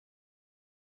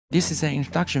This is an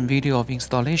introduction video of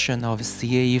installation of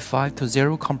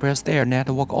CAE520 Compressed Air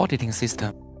Network Auditing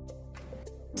System.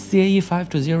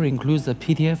 CAE520 includes a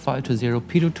PTF520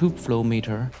 pedal tube flow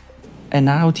meter, an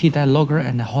IoT data logger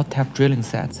and a hot tap drilling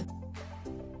set.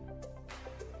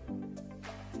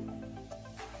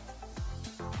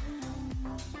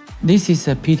 This is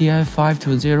a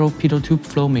PTF520 pedal tube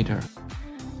flow meter.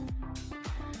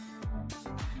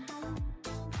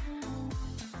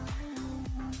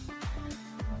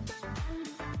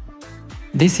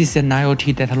 This is an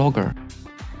IoT data logger.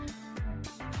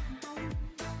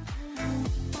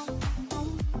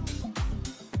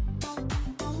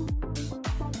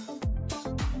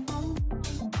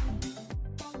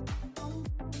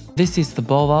 This is the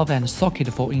ball valve and socket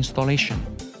for installation.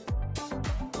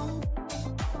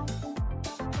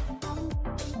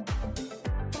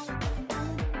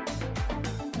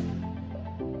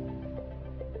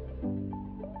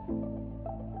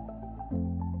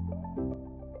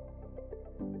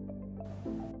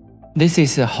 This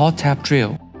is a hot tap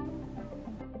drill.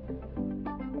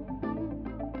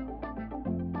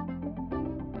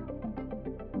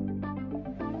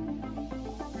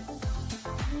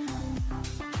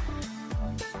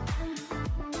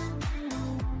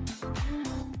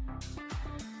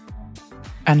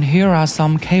 And here are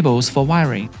some cables for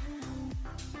wiring.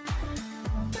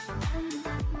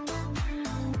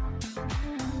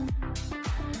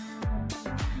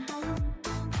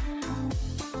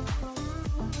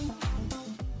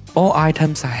 All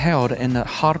items are held in a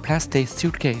hard plastic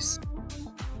suitcase.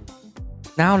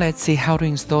 Now let's see how to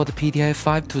install the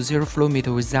PTF520 flow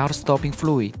meter without stopping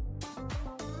fluid.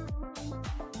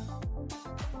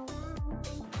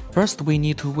 First, we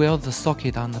need to weld the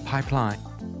socket on the pipeline.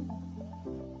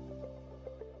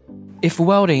 If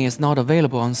welding is not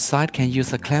available on site, can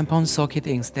use a clamp-on socket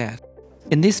instead.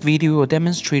 In this video, we'll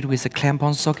demonstrate with a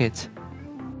clamp-on socket.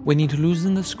 We need to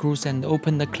loosen the screws and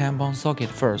open the clamp-on socket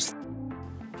first.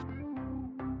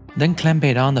 Then clamp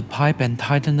it on the pipe and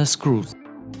tighten the screws.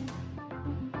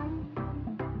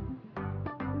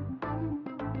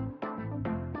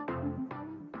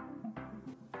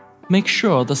 Make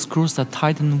sure the screws are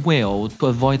tightened well to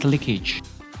avoid leakage.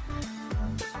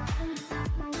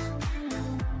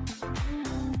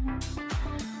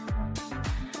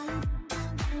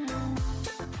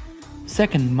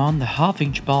 Second, mount the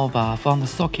half-inch ball valve on the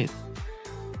socket.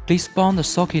 Please bond the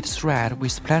socket thread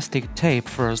with plastic tape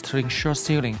first to ensure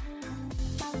sealing.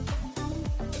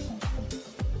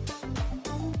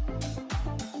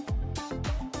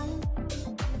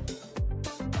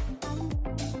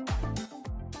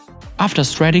 After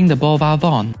threading the ball valve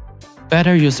on,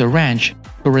 better use a wrench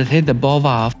to rotate the ball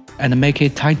valve and make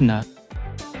it tighter.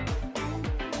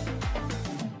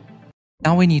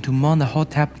 Now we need to mount the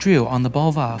hot tap drill on the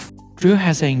ball valve. Drill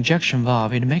has an injection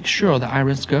valve. It makes sure the iron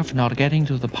scurf not getting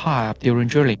to the pipe during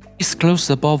drilling. Please close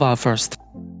the ball valve first.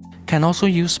 Can also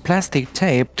use plastic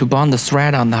tape to bond the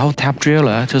thread on the hot tap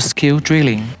driller to secure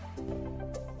drilling.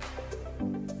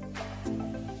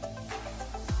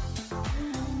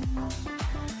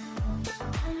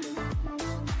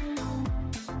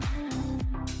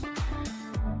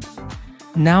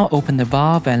 Now open the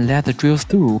valve and let the drill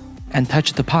through and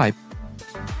touch the pipe.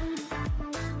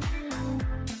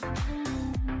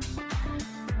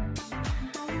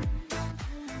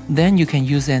 Then you can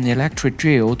use an electric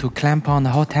drill to clamp on the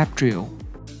hot tap drill.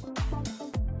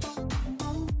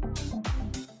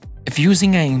 If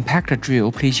using an impactor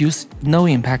drill, please use no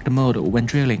impact mode when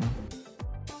drilling.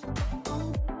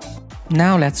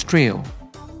 Now let's drill.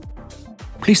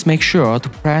 Please make sure to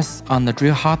press on the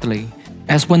drill hardly,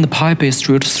 as when the pipe is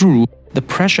drilled through, the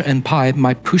pressure in pipe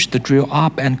might push the drill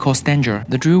up and cause danger.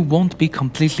 The drill won't be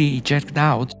completely ejected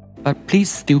out, but please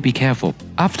still be careful.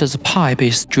 After the pipe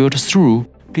is drilled through,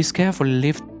 please carefully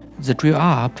lift the drill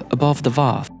up above the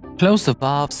valve. Close the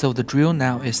valve so the drill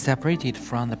now is separated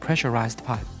from the pressurized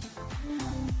pipe.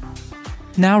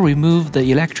 Now remove the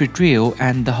electric drill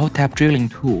and the hot tap drilling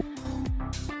tool.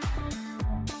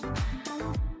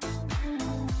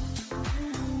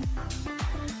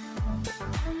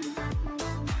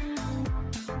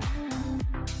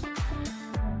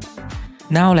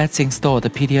 Now let's install the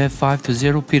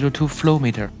PTF520 pedal tube flow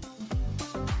meter.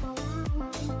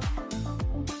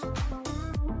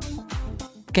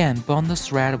 Again, bond the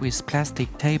thread with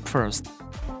plastic tape first.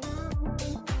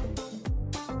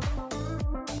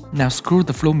 Now screw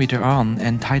the flow meter on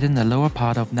and tighten the lower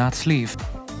part of nut sleeve.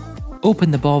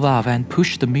 Open the ball valve and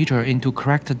push the meter into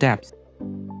correct depth.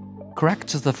 Correct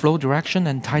the flow direction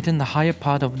and tighten the higher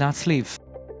part of nut sleeve.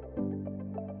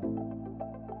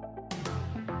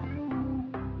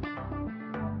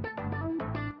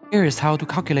 Here is how to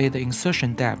calculate the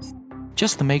insertion depth.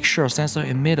 just to make sure sensor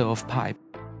in middle of pipe.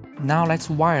 Now let's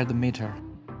wire the meter.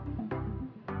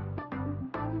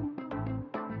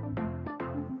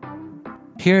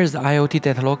 Here is the IoT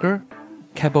data logger,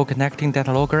 cable connecting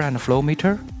data logger and flow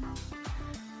meter,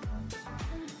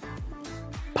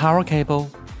 power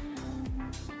cable,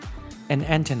 and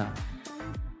antenna.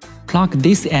 Plug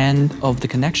this end of the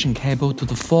connection cable to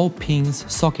the 4-pin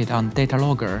socket on data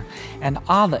logger and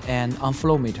other end on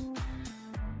flow meter.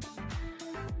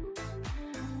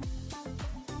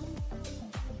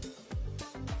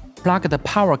 Plug the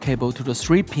power cable to the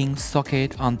 3-pin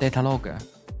socket on data logger.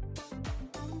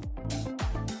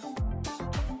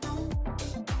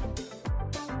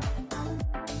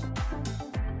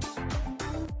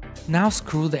 Now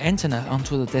screw the antenna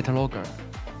onto the data logger.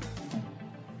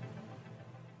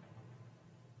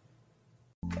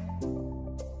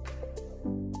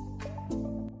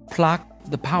 Plug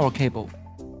the power cable.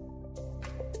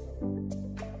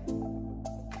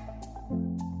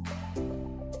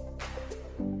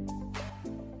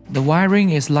 The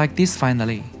wiring is like this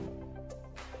finally.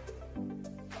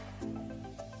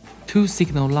 2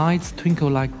 signal lights twinkle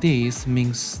like this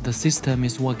means the system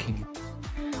is working.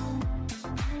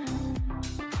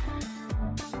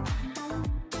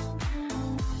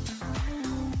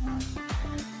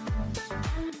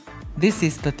 This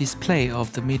is the display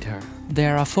of the meter.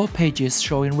 There are 4 pages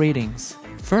showing readings.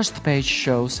 First page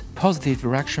shows positive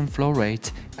direction flow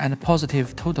rate and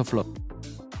positive total flow.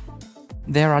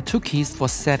 There are 2 keys for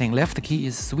setting. Left key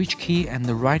is switch key and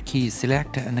the right key is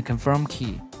select and confirm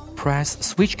key. Press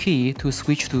switch key to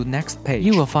switch to next page.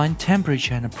 You will find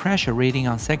temperature and pressure reading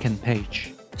on second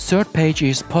page. Third page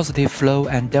is positive flow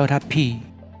and delta P.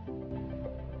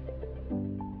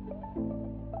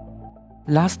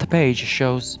 Last page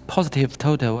shows positive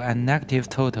total and negative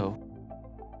total.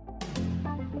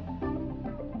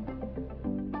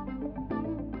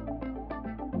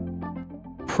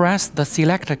 Press the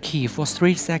selector key for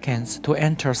 3 seconds to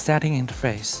enter setting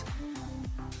interface.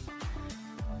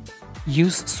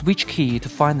 Use switch key to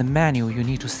find the menu you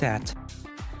need to set.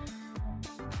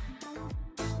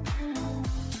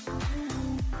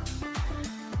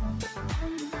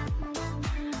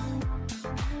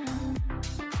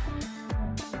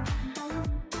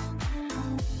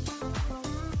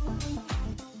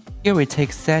 Here we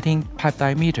take setting pipe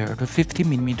diameter to 50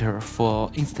 mm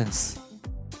for instance.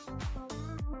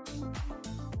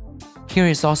 Here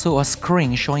is also a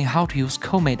screen showing how to use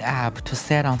CAE520 app to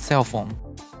set on cell phone.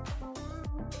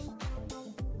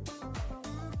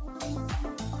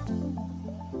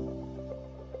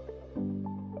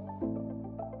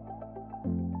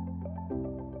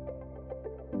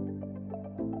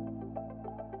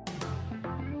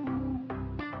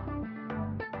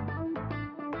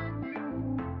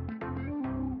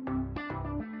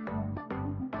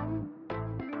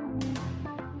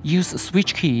 Use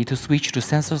switch key to switch to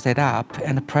sensor setup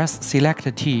and press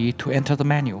select T to enter the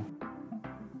menu.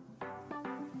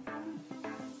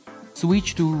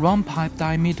 Switch to round pipe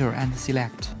diameter and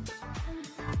select.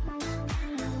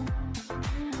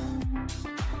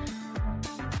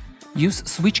 Use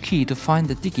switch key to find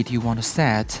the digit you want to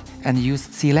set and use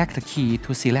select key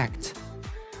to select.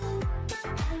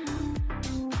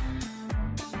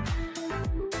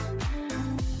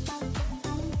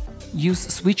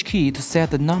 Use switch key to set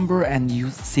the number and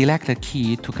use select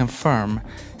key to confirm.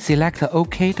 Select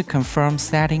OK to confirm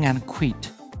setting and quit.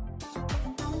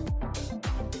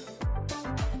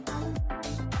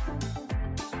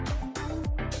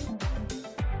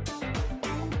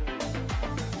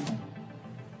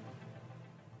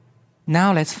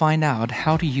 Now let's find out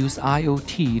how to use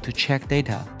IoT to check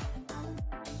data.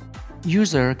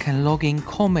 User can log in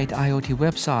CAE520 IoT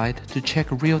website to check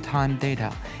real-time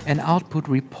data and output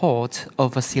report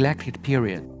of a selected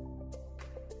period.